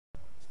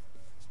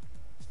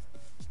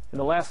In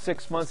the last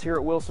 6 months here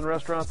at Wilson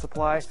Restaurant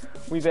Supply,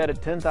 we've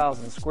added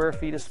 10,000 square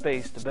feet of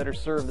space to better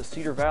serve the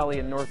Cedar Valley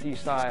in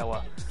northeast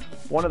Iowa.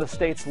 One of the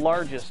state's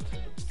largest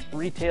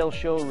retail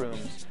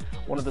showrooms,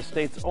 one of the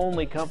state's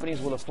only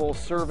companies with a full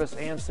service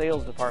and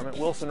sales department,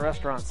 Wilson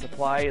Restaurant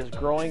Supply is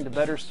growing to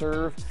better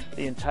serve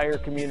the entire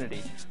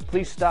community.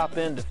 Please stop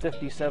in to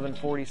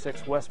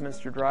 5746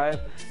 Westminster Drive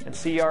and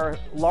see our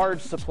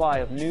large supply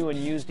of new and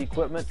used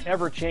equipment,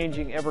 ever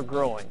changing, ever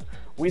growing.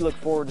 We look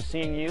forward to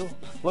seeing you.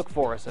 Look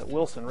for us at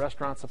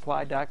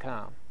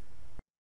wilsonrestaurantsupply.com.